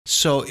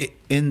So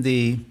in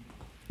the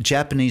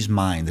Japanese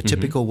mind, the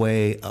typical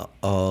way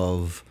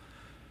of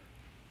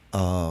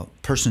a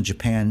person in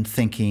Japan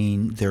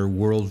thinking, their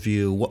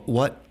worldview,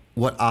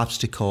 what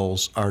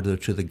obstacles are there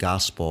to the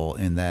gospel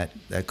in that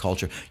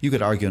culture? You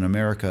could argue in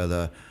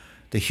America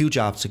the huge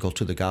obstacle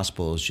to the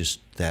gospel is just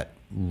that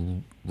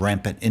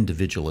rampant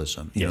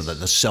individualism, you know,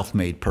 the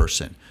self-made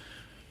person.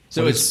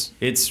 So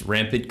it's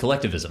rampant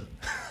collectivism.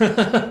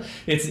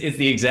 It's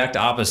the exact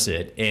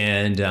opposite.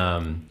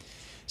 And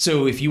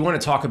so if you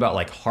want to talk about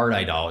like heart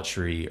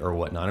idolatry or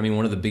whatnot, I mean,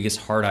 one of the biggest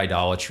heart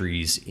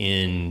idolatries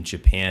in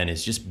Japan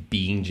is just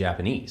being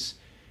Japanese,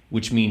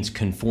 which means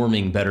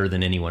conforming better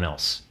than anyone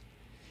else.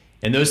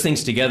 And those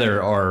things together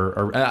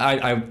are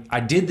I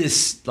did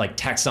this like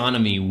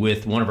taxonomy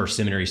with one of our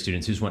seminary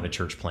students who's wanting a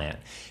church plant.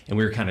 And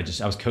we were kind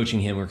of I was coaching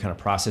him, we were kind of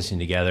processing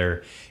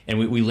together. And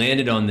we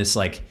landed on this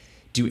like,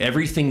 do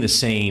everything the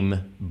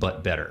same,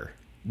 but better.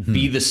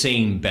 Be the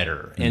same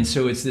better. And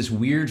so it's this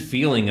weird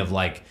feeling of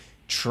like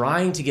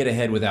trying to get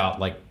ahead without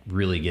like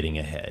really getting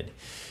ahead.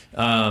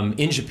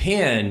 In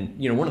Japan,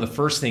 you know, one of the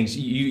first things,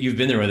 you've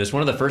been there with us,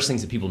 one of the first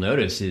things that people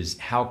notice is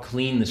how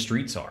clean the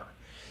streets are.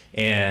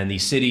 And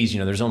these cities, you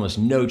know, there's almost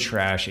no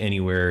trash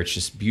anywhere. It's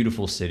just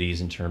beautiful cities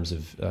in terms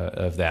of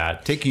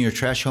that. Taking your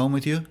trash home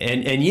with you?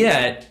 And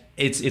yet,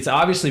 it's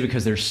obviously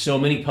because there's so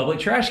many public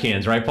trash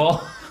cans, right,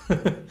 Paul?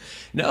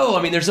 No,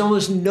 I mean, there's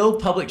almost no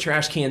public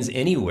trash cans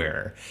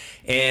anywhere.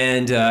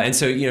 And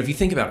so, you know, if you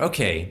think about,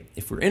 okay,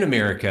 if we're in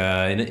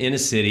America, in a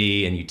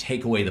city, and you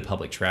take away the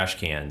public trash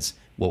cans,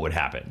 what would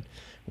happen?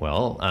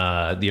 Well,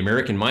 the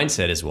American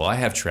mindset is, well, I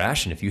have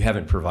trash, and if you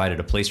haven't provided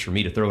a place for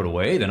me to throw it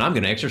away, then I'm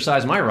going to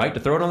exercise my right to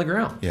throw it on the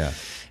ground. Yeah.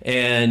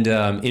 And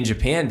in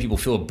Japan, people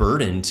feel a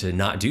burden to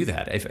not do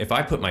that. If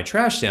I put my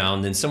trash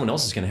down, then someone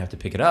else is going to have to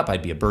pick it up.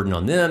 I'd be a burden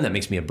on them. That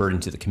makes me a burden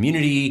to the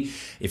community.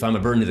 If I'm a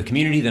burden to the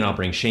community, then I'll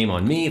bring shame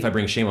on me. If I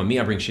bring shame on me,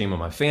 I bring shame on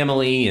my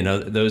family and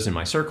those in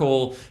my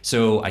circle.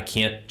 So I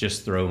can't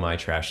just throw my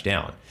trash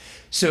down.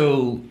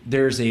 So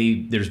there's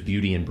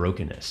beauty in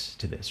brokenness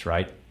to this,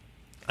 right?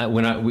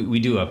 We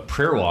do a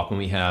prayer walk when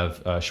we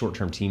have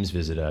short-term teams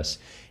visit us,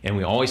 and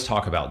we always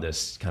talk about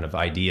this kind of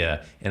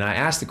idea. And I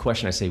ask the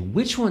question, I say,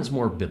 which one's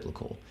more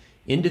biblical,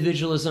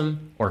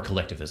 individualism or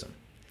collectivism?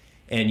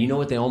 And you know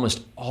what they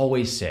almost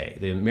always say?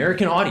 The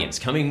American audience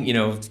coming, you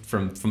know,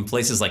 from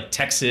places like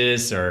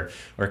Texas or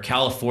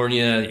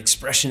California,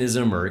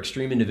 expressionism or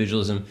extreme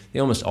individualism, they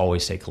almost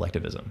always say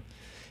collectivism.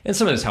 And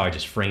some of that's how I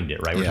just framed it,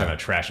 right? We're talking about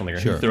trash on the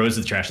ground, who throws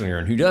the trash on the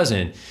ground, who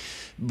doesn't.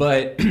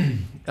 But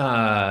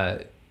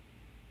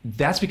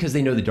that's because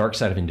they know the dark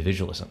side of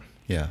individualism.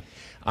 Yeah.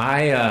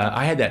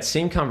 I had that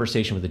same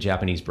conversation with a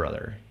Japanese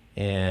brother,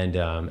 and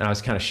I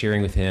was kind of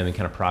sharing with him and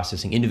kind of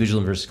processing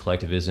individualism versus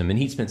collectivism, and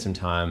he'd spent some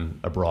time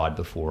abroad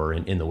before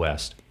in the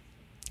West.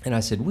 And I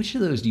said, which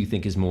of those do you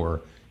think is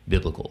more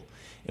biblical?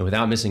 And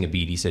without missing a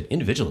beat, he said,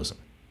 individualism.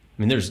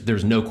 I mean,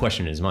 there's no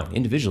question in his mind.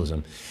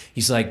 Individualism.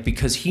 He's like,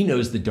 because he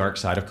knows the dark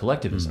side of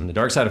collectivism. The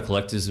dark side of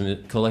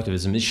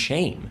collectivism is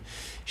shame.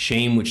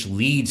 Shame, which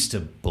leads to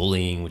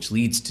bullying, which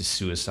leads to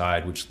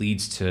suicide, which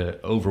leads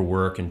to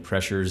overwork and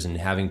pressures and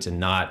having to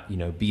not, you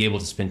know, be able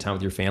to spend time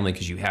with your family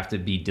because you have to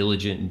be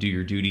diligent and do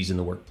your duties in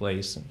the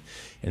workplace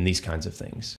and these kinds of things.